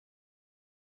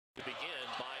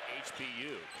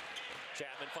HBU.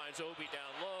 Chapman finds Obi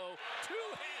down low.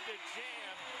 Two-handed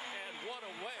jam, and what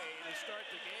a way to start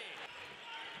the game.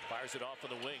 Fires it off on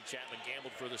the wing. Chapman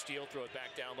gambled for the steal. Throw it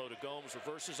back down low to Gomes.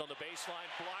 Reverses on the baseline.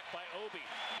 Blocked by Obi.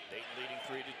 Dayton leading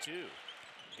 3-2.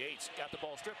 Gates got the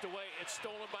ball stripped away. It's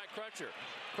stolen by Crutcher.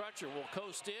 Crutcher will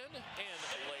coast in and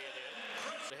lay it in.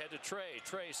 Ahead to Trey.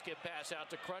 Trey skip pass out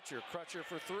to Crutcher. Crutcher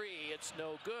for three. It's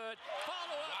no good.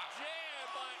 Follow-up jam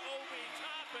by Obi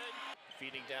Toppin.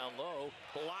 Feeding down low.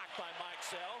 Blocked by Mike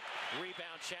Sell.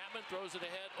 Rebound Chapman. Throws it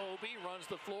ahead. Obi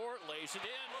runs the floor. Lays it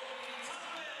in.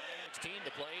 16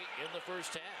 to play in the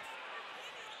first half.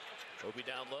 Obi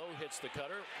down low. Hits the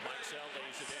cutter. Mike Sell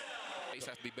lays it in. Ace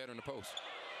has to be better in the post.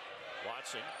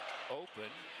 Watson, open,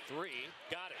 three,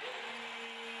 got it.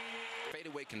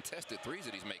 Fadeaway contested threes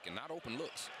that he's making, not open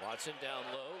looks. Watson down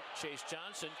low, Chase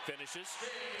Johnson finishes.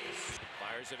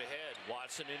 Fires it ahead,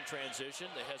 Watson in transition,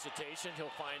 the hesitation,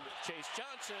 he'll find Chase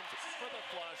Johnson for the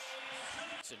flush.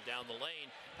 Watson down the lane,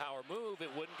 power move,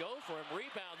 it wouldn't go for him.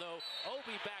 Rebound though,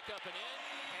 Obi back up and in,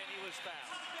 and he was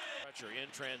fouled. Crutcher in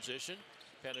transition,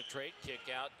 penetrate, kick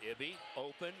out, Ibby,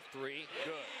 open, three,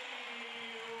 good.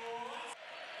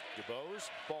 DeBose,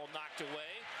 ball knocked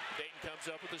away. Dayton comes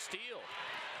up with a steal.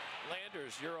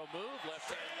 Landers, Euro move,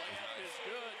 left hand layup is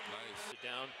good. Nice.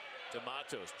 Down to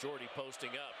Matos. Jordy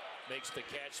posting up. Makes the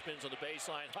catch, spins on the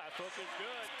baseline. High hook is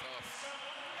good. Tough.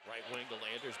 Right wing to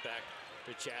Landers, back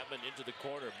to Chapman into the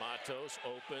corner. Matos,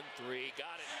 open, three,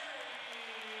 got it.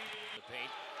 The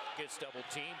paint gets double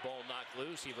team. Ball knocked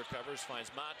loose. He recovers,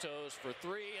 finds Matos for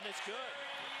three, and it's good.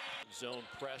 Zone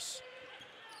press.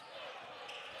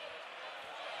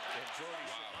 And Jordy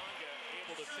Shamanga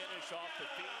able to finish off the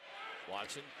feet.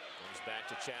 Watson comes back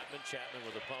to Chapman. Chapman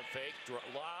with a pump fake.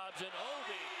 Lobs and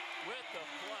Obi with the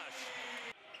flush.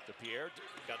 To Pierre.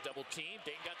 Got double team.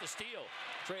 Dayton got the steal.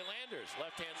 Trey Landers.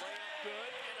 Left hand layup.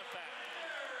 Good. And a foul.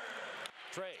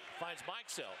 Trey finds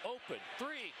Mike Sell. Open.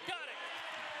 Three. Got it.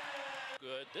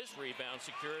 Good. This rebound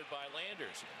secured by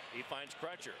Landers. He finds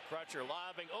Crutcher. Crutcher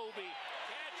lobbing. Obi.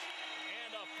 Catch.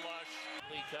 And a flush.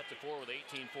 Lee cut to four with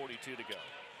 18:42 to go.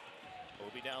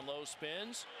 Obi down low,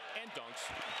 spins, and dunks.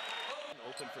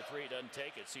 Open for three, doesn't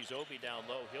take it. Sees Obi down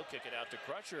low. He'll kick it out to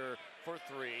Crutcher for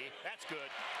three. That's good.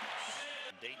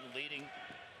 Dayton leading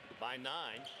by 9.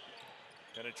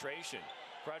 Penetration.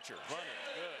 Crutcher running.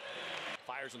 Good.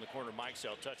 Fires in the corner. Mike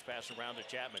Sell. Touch pass around to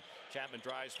Chapman. Chapman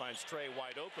drives, finds Trey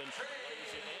wide open.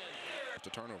 Lays it in. It's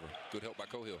a turnover. Good help by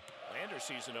Cohill. Landers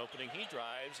sees an opening. He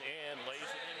drives and lays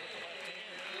it in with the left hand.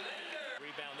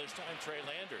 Rebound this time, Trey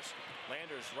Landers.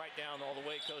 Landers right down all the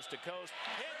way coast to coast.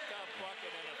 Hit the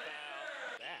bucket and a foul.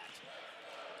 That.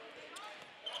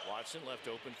 Watson left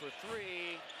open for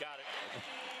three. Got it.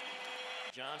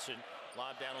 Johnson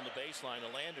lobbed down on the baseline to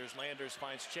Landers. Landers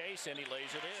finds Chase and he lays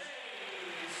it in.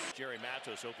 Jerry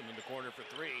Matos open in the corner for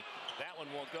three. That one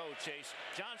won't go. Chase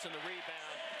Johnson the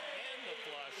rebound and the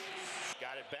flush.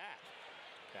 Got it back.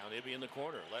 Found Ibby in the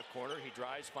corner. Left corner. He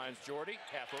drives, finds Jordy.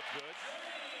 Half hook good.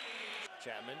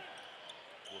 Chapman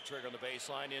will trigger on the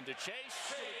baseline into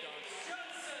Chase.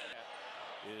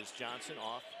 Is Johnson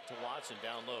off to Watson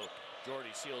down low. Jordy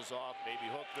seals off. Baby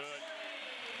hook good.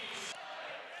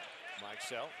 Mike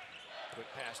Sell. Quick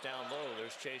pass down low.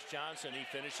 There's Chase Johnson. He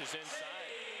finishes inside.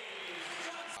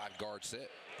 Odd guard set.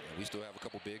 Yeah, we still have a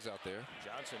couple bigs out there.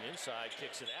 Johnson inside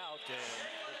kicks it out, and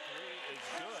the three is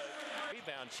good.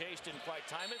 Rebound. Chase didn't quite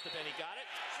time it, but then he got it.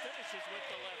 Finishes with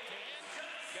the left hand.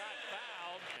 Got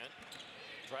fouled. And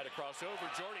try to cross over.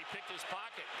 Jordy picked his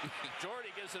pocket.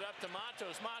 Jordy gives it up to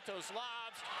Matos. Matos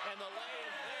lobs, and the lay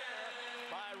is there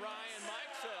by Ryan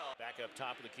Mike Sell. Back up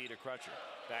top of the key to Crutcher.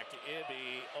 Back to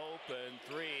Ibby. Open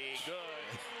three. Good.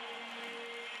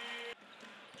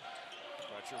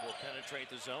 Crutcher will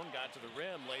penetrate the zone. Got to the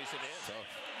rim. Lays it in.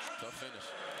 Tough finish.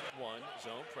 One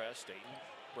zone press. Dayton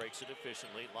breaks it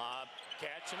efficiently. Lob.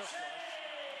 Catch and a flush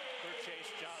for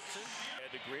Chase Johnson.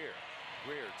 Head to Greer.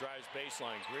 Greer drives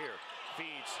baseline. Greer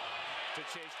feeds to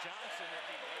Chase Johnson if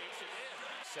he lays it in.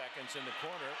 Seconds in the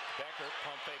corner. Becker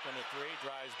pump fake on the three.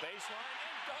 Drives baseline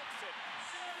and dunks it.